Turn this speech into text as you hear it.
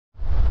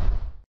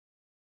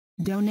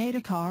Donate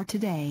a car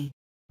today.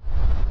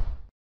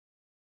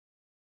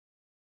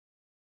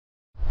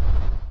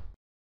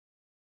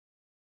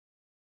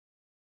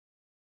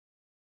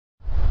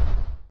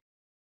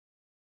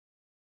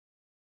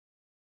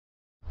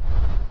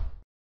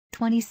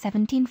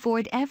 (2017)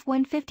 Ford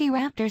F-150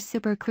 Raptor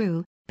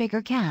SuperCrew,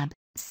 bigger cab,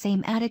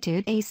 same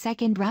attitude. A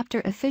second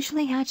Raptor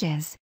officially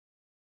hatches.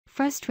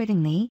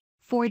 Frustratingly,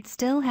 Ford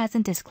still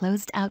hasn't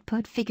disclosed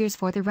output figures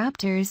for the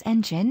Raptor's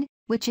engine,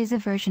 which is a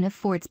version of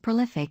Ford's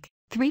prolific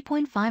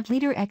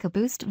 3.5-liter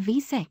EcoBoost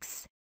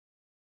V6.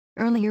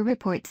 Earlier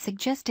reports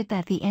suggested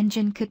that the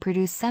engine could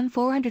produce some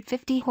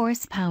 450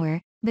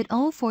 horsepower, but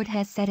all Ford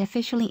has said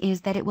officially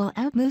is that it will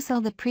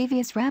outmuscle the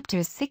previous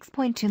Raptor's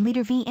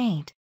 6.2-liter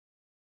V8,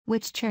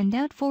 which churned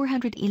out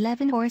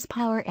 411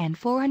 horsepower and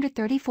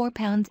 434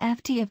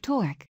 pounds-ft of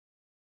torque.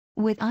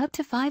 With up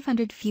to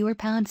 500 fewer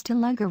pounds to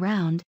lug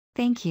around,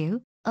 thank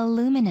you,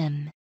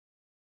 aluminum,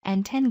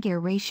 and 10-gear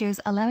ratios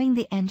allowing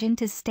the engine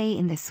to stay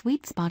in the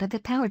sweet spot of the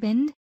power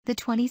band, the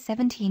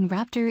 2017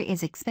 Raptor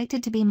is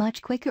expected to be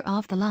much quicker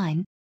off the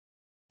line.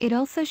 It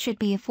also should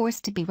be a force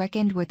to be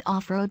reckoned with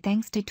off-road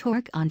thanks to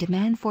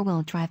torque-on-demand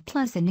four-wheel drive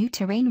plus a new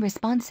terrain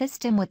response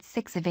system with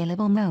 6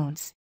 available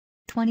modes.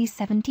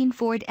 2017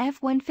 Ford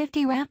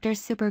F-150 Raptor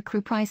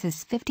SuperCrew price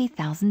is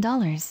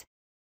 $50,000.